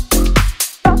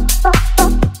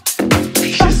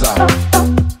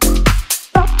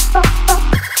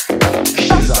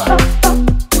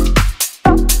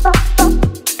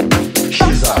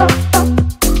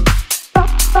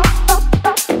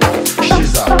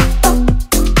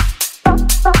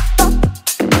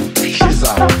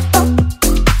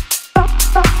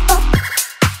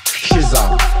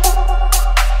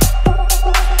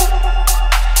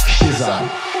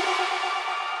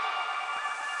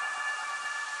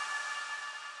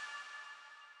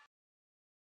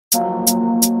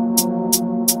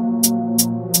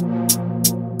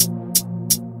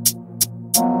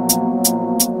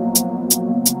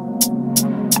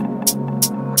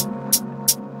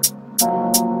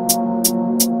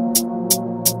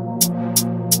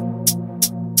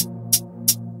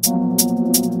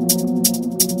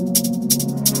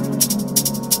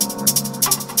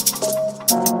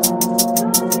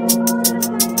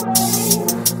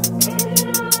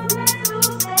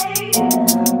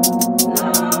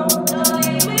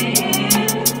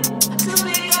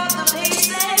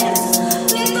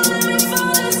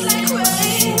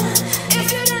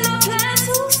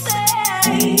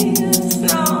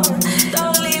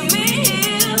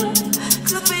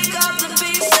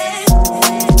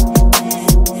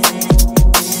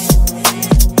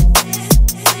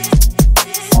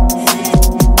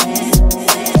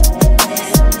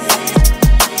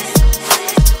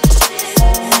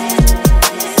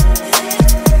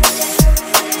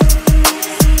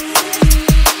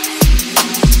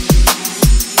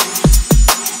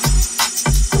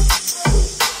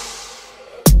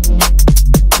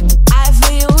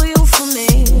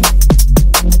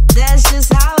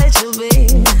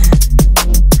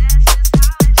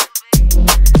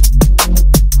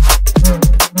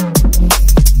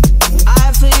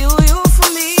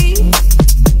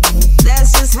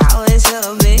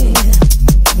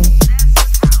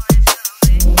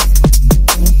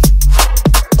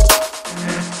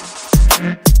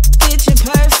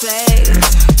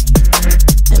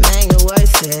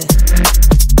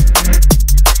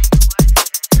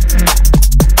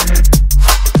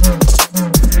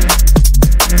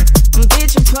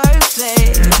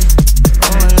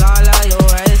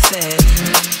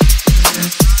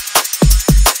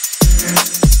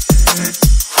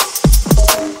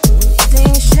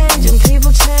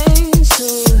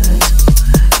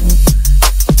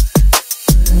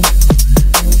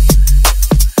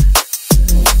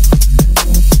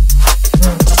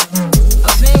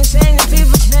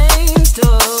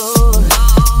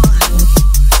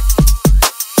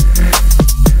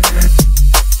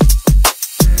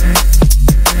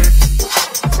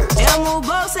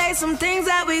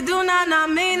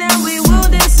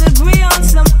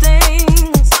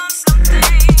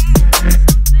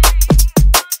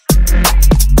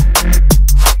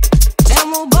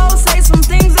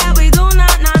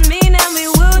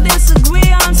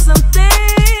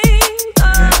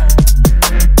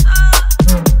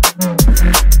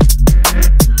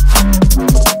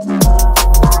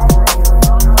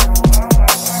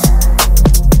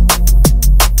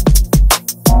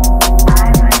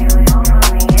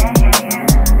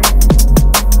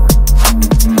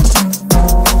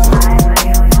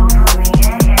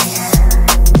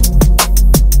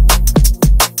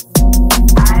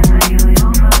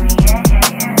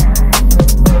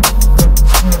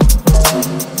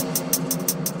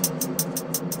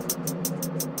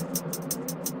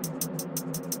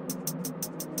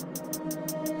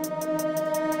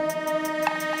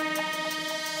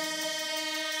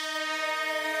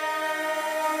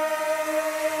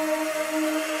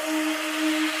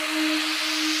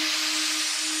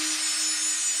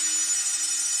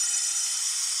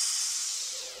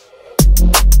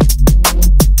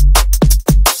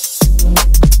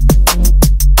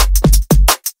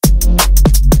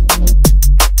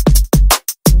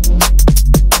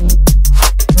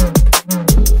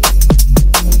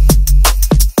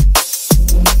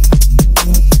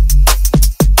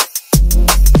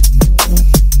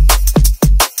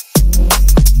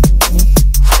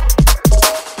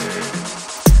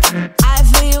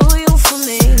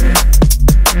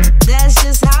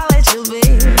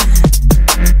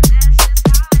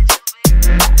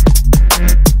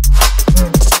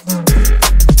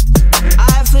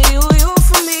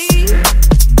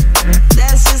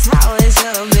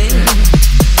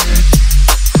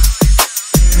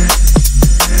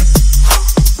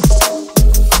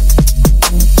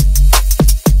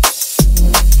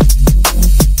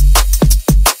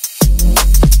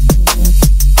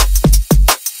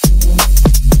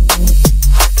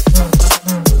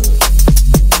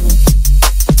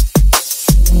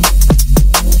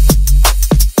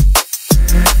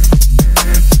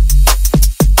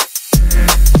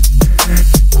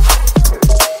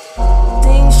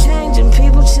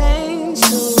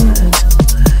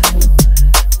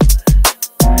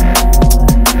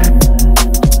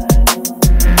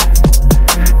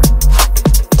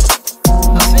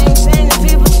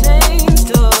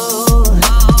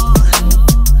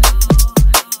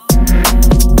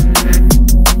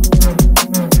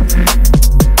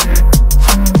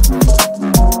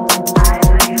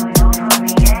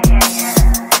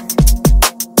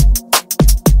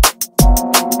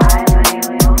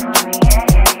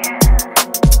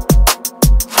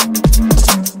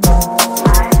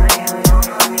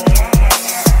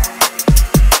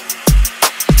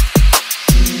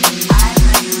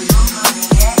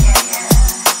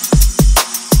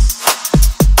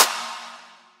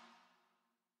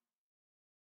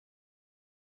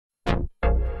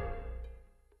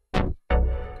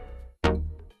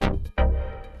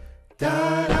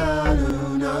 da da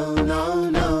do no no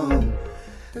no,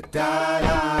 da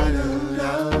da do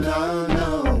no no no,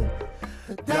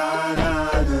 da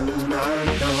da do no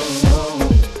no no,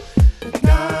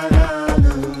 da da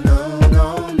do no no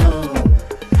no,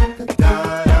 da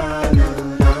da do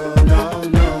no no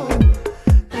no, da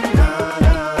da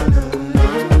do no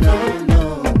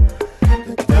no no,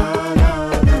 da da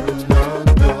do no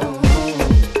no.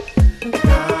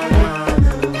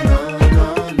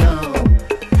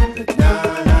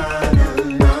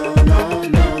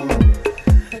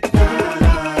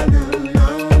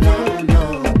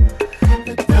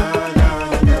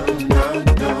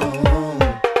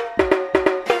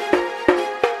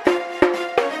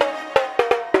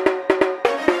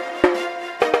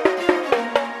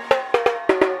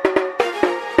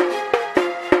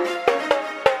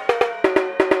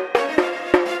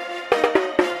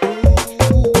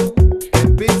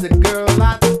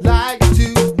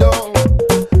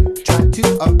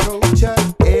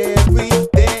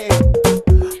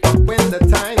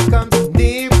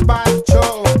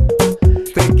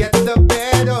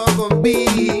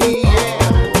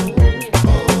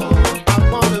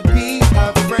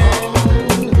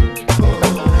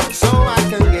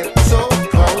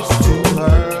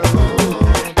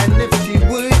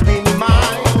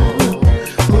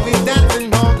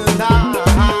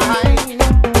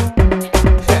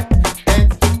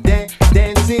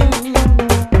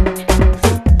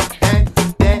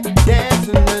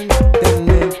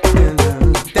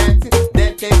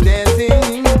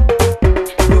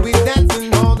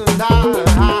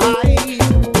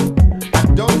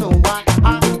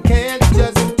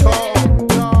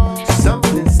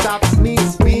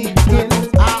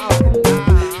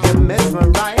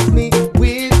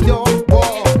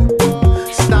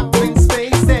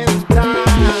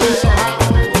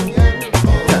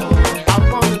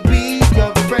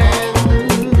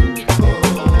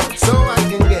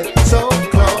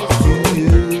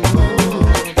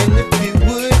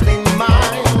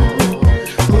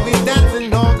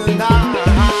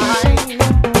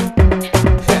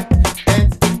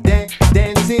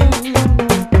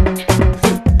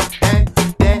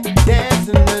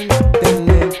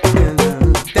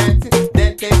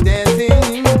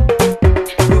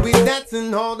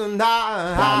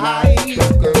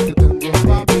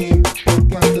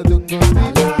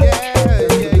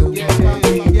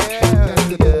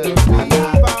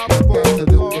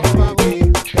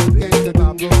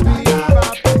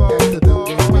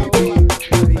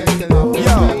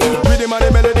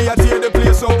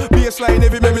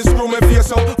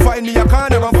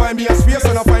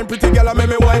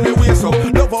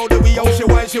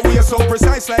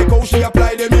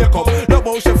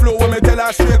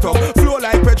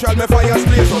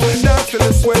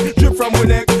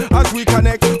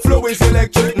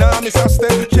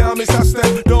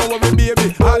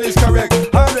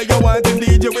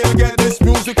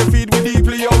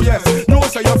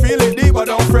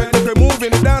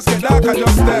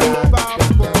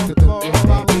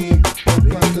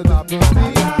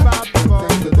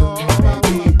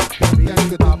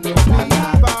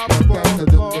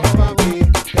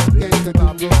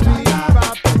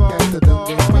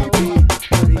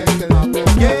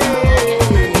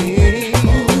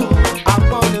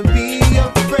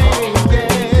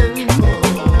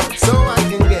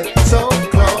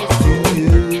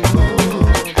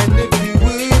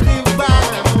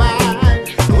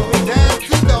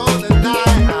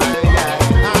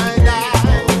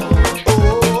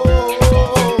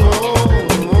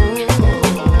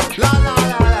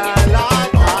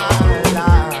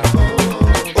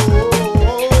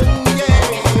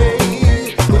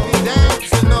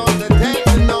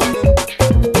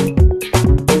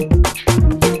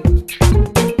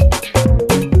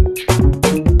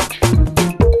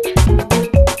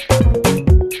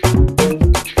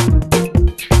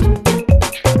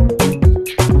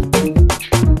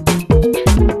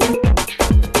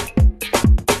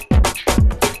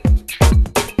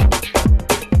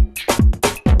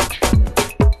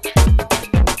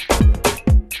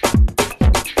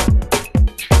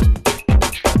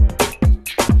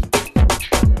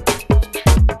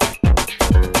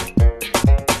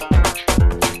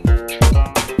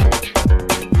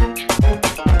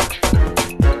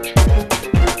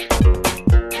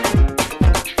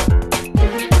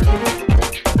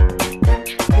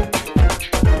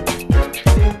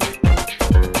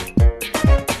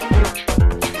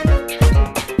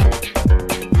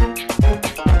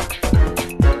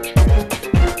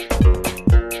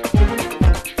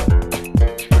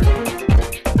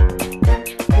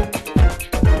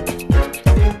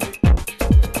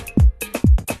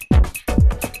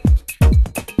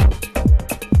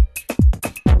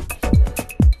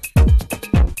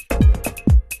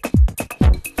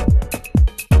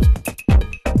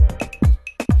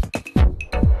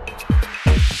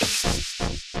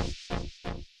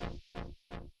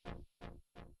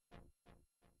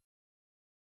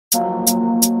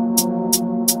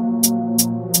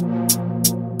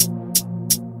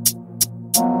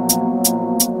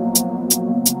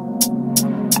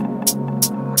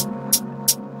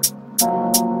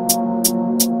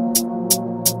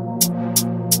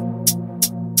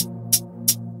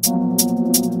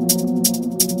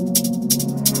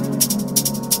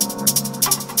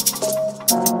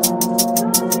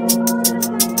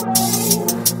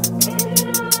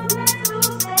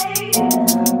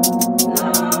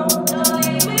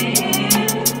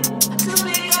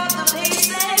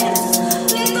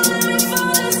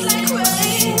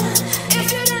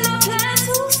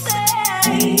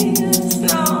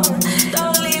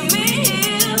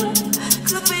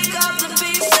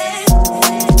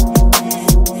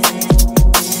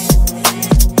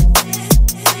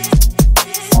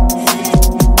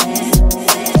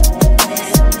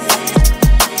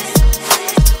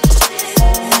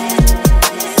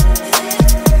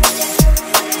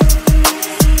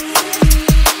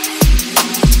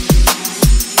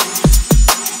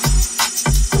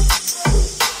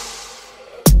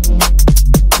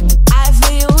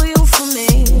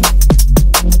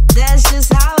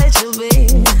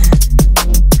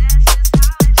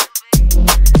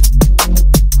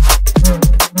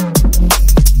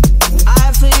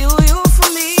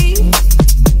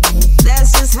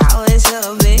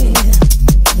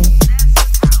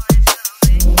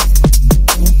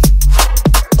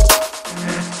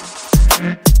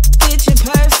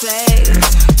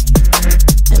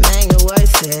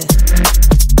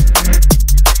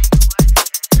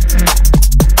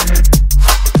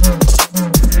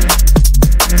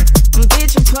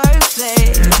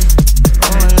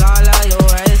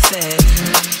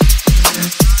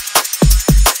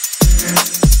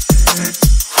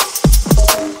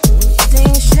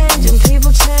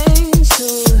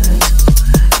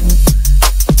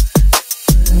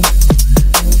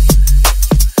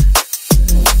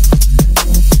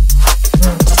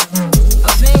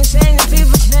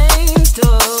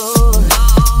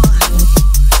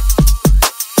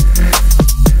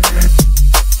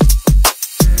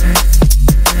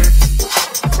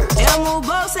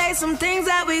 some things